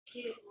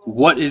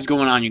What is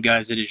going on, you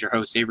guys? It is your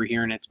host Avery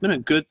here, and it's been a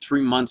good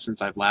 3 months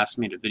since I've last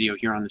made a video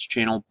here on this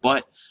channel,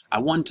 but I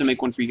wanted to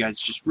make one for you guys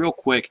just real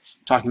quick,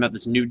 talking about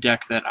this new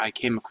deck that I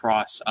came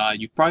across.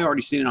 You've probably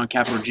already seen it on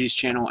Capital G's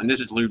channel, and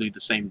this is literally the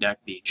same deck,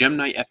 the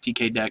Gemknight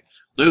FTK deck.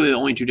 Literally the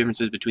only two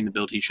differences between the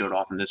build he showed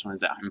off and this one is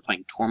that I'm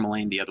playing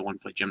Tourmaline, the other one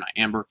played Gemknight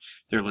Amber.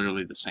 They're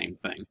literally the same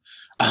thing.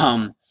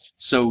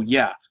 So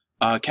yeah.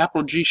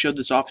 Capital G showed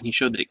this off, and he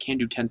showed that it can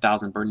do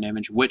 10,000 burn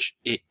damage, which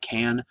it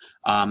can,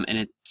 and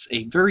it's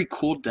a very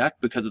cool deck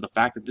because of the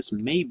fact that this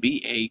may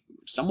be a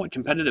somewhat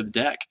competitive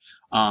deck,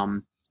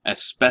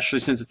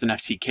 especially since it's an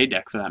FTK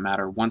deck for that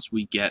matter. Once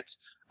we get,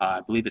 I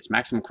believe it's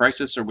Maximum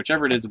Crisis, or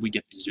whichever it is, we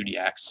get the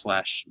Zodiac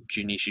 /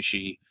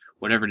 Jinishishi,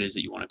 whatever it is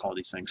that you want to call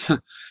these things.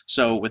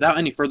 So without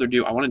any further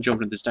ado, I want to jump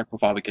into this deck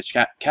profile because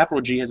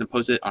Capital G hasn't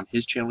posted it on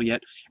his channel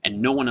yet,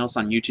 and no one else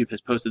on YouTube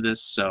has posted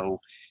this, so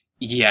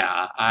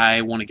yeah,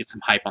 I want to get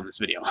some hype on this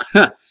video.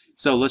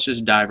 So let's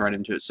just dive right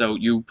into it. So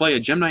you play a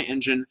Gemknight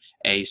engine,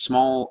 a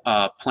small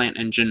plant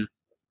engine,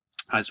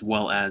 as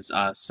well as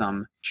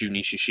some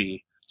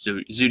Junishishi,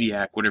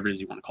 Zodiac, whatever it is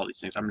you want to call these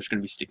things. I'm just going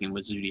to be sticking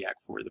with Zodiac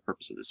for the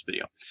purpose of this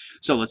video.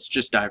 So let's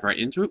just dive right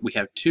into it. We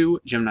have 2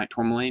 Gemknight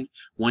Tourmaline,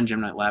 1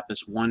 Gemknight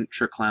Lapis, 1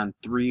 Trick Clown,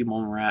 3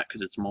 Momorat,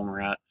 because it's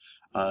Momorat,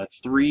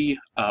 3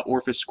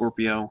 Orphis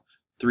Scorpio,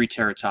 3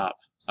 Terratop,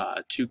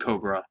 2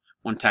 Cobra,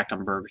 1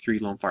 Tactumberg, 3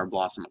 Lonefire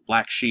Blossom, a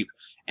Black Sheep,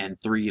 and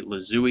 3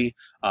 Lazuli.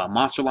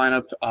 Monster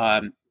lineup,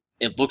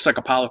 it looks like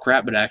a pile of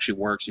crap, but it actually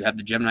works. You have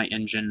the Gemknight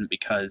engine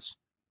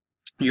because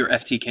you're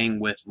FTKing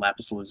with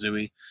Lapis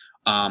Lazuli.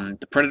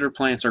 The Predator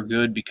plants are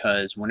good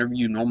because whenever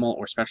you normal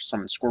or special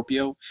summon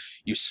Scorpio,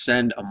 you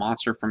send a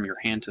monster from your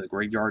hand to the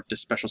graveyard to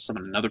special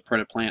summon another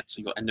Predator plant,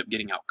 so you'll end up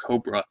getting out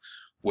Cobra,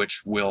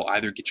 which will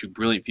either get you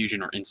Brilliant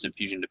Fusion or Instant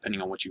Fusion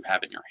depending on what you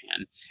have in your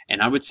hand.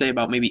 And I would say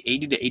about maybe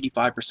 80 to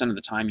 85% of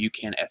the time you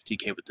can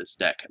FTK with this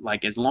deck.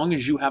 Like, as long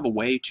as you have a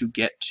way to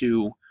get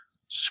to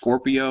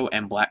Scorpio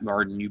and Black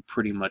Garden, you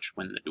pretty much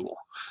win the duel.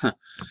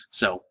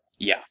 So,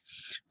 yeah.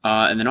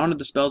 And then on to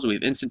the spells, we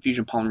have Instant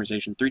Fusion,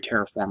 Polymerization, 3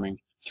 Terraforming,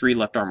 3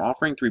 Left Arm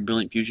Offering, 3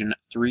 Brilliant Fusion,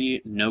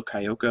 3 No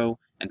Kyoko,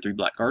 and 3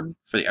 Black Garden.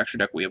 For the extra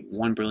deck, we have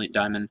 1 Brilliant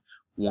Diamond,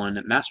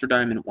 1 Master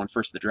Diamond, 1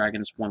 First of the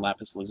Dragons, 1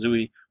 Lapis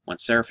Lazuli, 1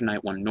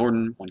 Seraphonite, 1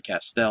 Norden, 1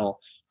 Castel,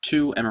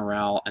 2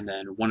 Emerald, and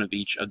then 1 of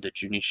each of the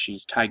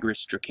Junishis,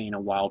 Tigress, Dracana,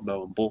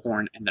 Wildbow, and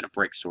Bullhorn, and then a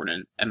Break Sword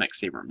and MX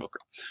Saber Invoker.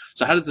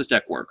 So how does this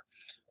deck work?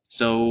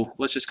 So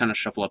let's just kind of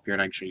shuffle up here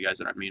and I can show you guys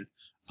what I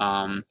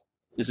mean.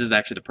 This is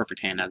actually the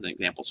perfect hand as an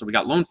example. So we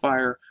got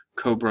Lonefire,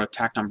 Cobra,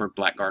 Tactumberg,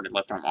 Black Garden,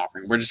 Left Arm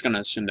Offering. We're just going to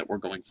assume that we're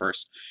going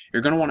first.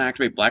 You're going to want to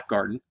activate Black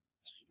Garden.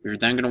 You're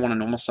then going to want to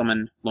normal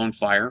summon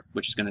Lonefire,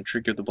 which is going to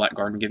trigger the Black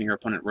Garden, giving your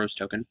opponent Rose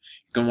token.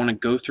 You're going to want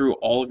to go through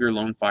all of your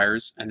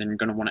Lonefires, and then you're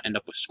going to want to end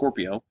up with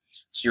Scorpio.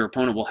 So your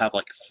opponent will have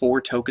like 4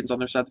 tokens on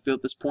their side of the field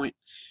at this point.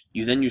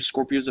 You then use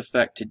Scorpio's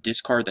effect to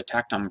discard the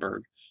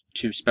Tactumberg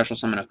to special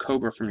summon a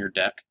Cobra from your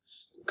deck.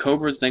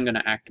 Cobra is then going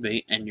to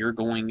activate, and you're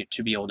going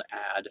to be able to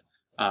add,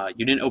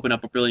 you didn't open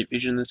up a Brilliant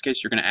Fusion in this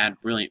case, you're going to add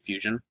Brilliant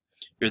Fusion.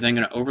 You're then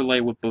going to overlay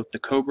with both the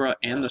Cobra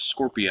and the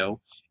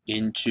Scorpio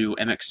into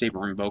MX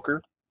Saber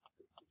Invoker.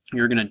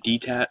 You're going to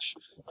detach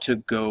to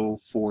go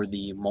for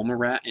the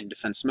Momorat in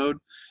defense mode,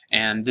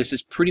 and this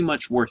is pretty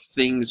much where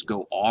things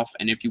go off.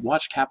 And if you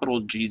watch Capital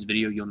G's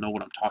video, you'll know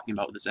what I'm talking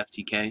about with this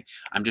FTK.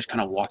 I'm just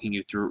kind of walking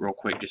you through it real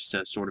quick just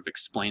to sort of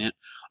explain it.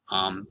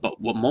 But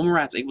what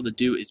Momorat's able to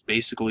do is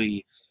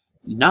basically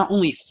not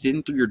only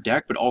thin through your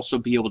deck, but also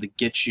be able to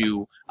get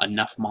you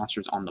enough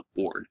monsters on the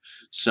board.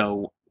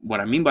 So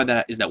what I mean by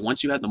that is that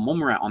once you have the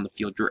Momorat on the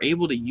field, you're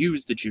able to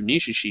use the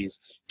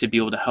Junishishis to be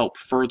able to help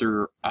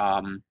further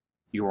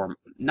your,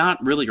 not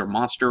really your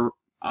monster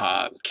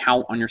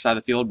count on your side of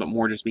the field, but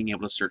more just being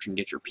able to search and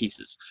get your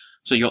pieces.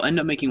 So you'll end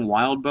up making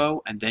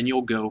Wildbow, and then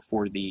you'll go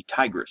for the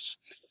Tigress.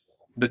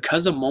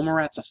 Because of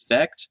Momorat's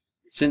effect,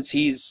 since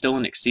he's still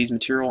an Xyz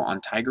material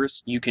on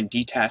Tigress, you can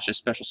detach to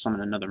special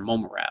summon another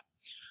Momorat.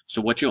 So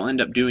what you'll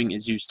end up doing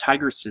is use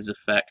Tigress's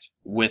effect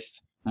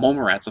with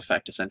Momorat's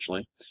effect,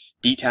 essentially,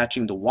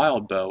 detaching the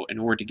Wildbow in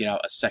order to get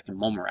out a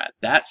second Momorat.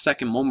 That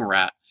second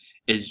Momorat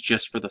is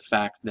just for the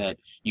fact that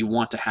you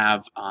want to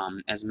have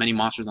as many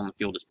monsters on the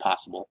field as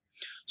possible.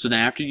 So then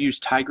after you use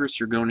Tigress,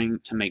 you're going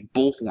to make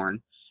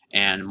Bullhorn,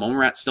 and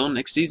Momorat's still an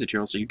Xyz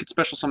material, so you could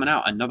special summon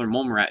out another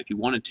Momorat if you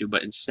wanted to,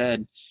 but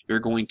instead you're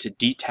going to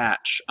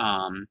detach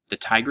the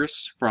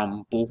Tigress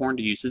from Bullhorn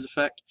to use his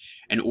effect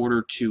in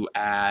order to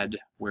add,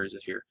 where is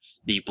it here,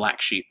 the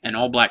Black Sheep. And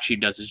all Black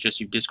Sheep does is just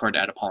you discard to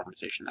add a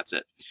Polymerization, that's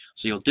it.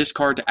 So you'll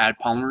discard to add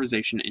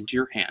Polymerization into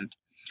your hand,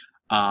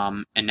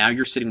 and now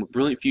you're sitting with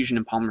Brilliant Fusion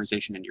and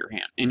Polymerization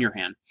in your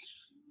hand.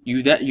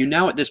 You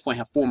now at this point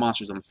have 4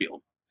 monsters on the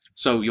field.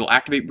 So you'll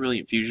activate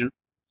Brilliant Fusion.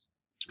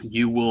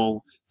 You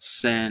will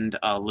send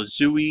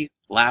Lazuli,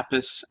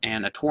 Lapis,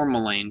 and a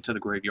Tourmaline to the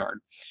graveyard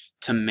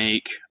to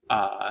make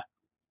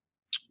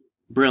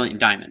Brilliant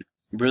Diamond.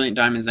 Brilliant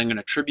Diamond is then going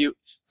to tribute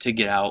to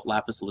get out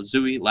Lapis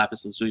Lazuli.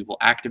 Lapis Lazuli will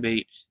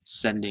activate,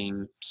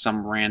 sending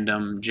some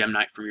random Gem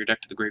Knight from your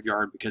deck to the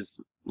graveyard, because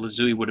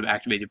Lazuli would have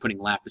activated putting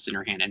Lapis in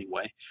your hand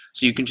anyway.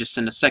 So you can just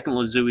send a second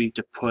Lazuli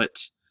to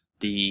put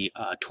the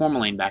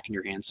Tourmaline back in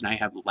your hand. So now you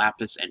have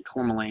Lapis and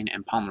Tourmaline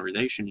and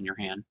Polymerization in your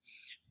hand.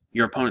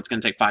 Your opponent's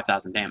going to take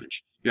 5,000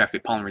 damage. You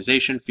activate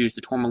Polymerization, fuse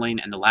the Tourmaline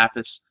and the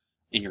Lapis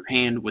in your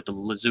hand with the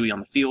Lazuli on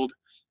the field,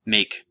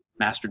 make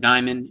Master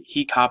Diamond.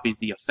 He copies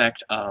the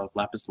effect of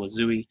Lapis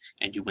Lazuli,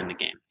 and you win the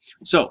game.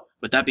 So,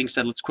 with that being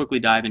said, let's quickly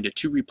dive into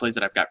 2 replays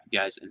that I've got for you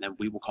guys, and then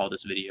we will call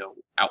this video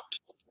out.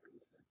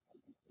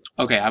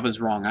 Okay, I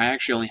was wrong. I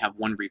actually only have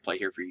 1 replay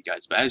here for you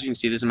guys, but as you can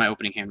see, this is my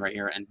opening hand right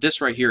here, and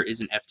this right here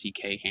is an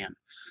FTK hand.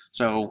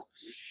 So,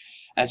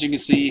 as you can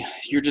see,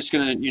 you're just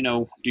gonna,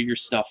 do your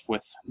stuff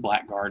with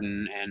Black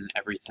Garden and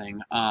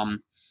everything.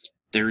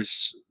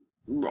 There's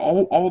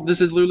this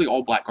is literally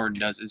all Black Garden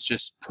does, is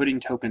just putting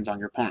tokens on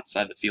your opponent's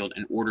side of the field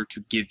in order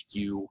to give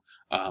you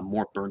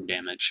more burn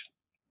damage.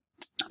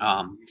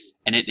 And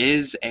it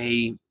is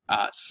a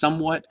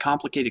somewhat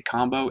complicated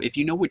combo. If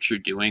you know what you're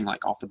doing,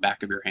 like off the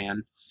back of your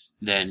hand,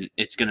 then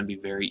it's going to be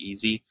very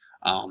easy.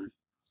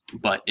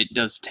 But it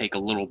does take a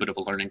little bit of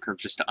a learning curve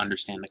just to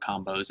understand the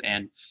combos.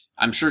 And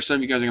I'm sure some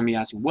of you guys are going to be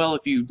asking, well,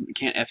 if you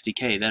can't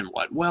FTK, then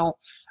what? Well,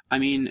 I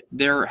mean,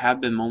 there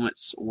have been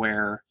moments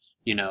where,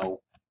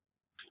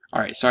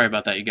 Alright, sorry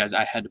about that, you guys.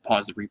 I had to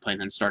pause the replay and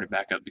then start it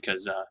back up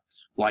because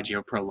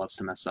YGO Pro loves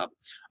to mess up.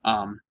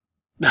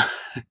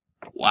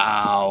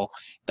 Wow,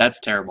 that's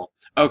terrible.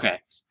 Okay,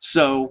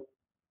 so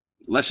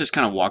let's just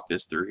kind of walk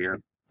this through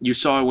here. You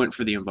saw I went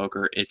for the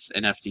Invoker. It's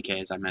an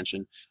FTK, as I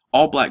mentioned.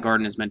 All Black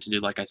Garden is meant to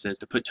do, like I said, is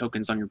to put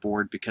tokens on your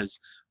board, because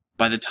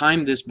by the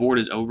time this board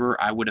is over,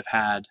 I would have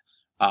had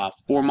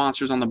 4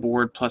 monsters on the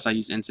board, plus I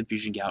use Instant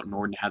Fusion Gout in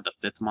order to have the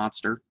 5th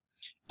monster.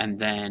 And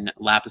then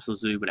Lapis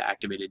Lazuli would have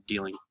activated,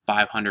 dealing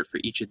 500 for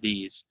each of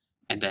these,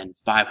 and then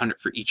 500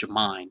 for each of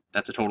mine.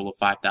 That's a total of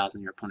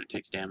 5,000. Your opponent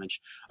takes damage.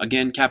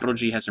 Again, Capital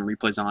G has some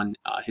replays on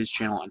his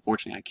channel.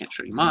 Unfortunately, I can't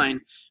show you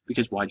mine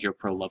because YGO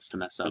Pro loves to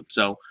mess up.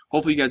 So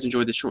hopefully you guys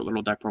enjoyed this short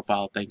little deck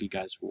profile. Thank you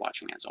guys for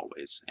watching as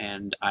always.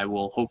 And I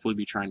will hopefully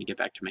be trying to get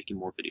back to making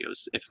more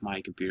videos if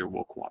my computer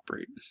will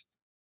cooperate.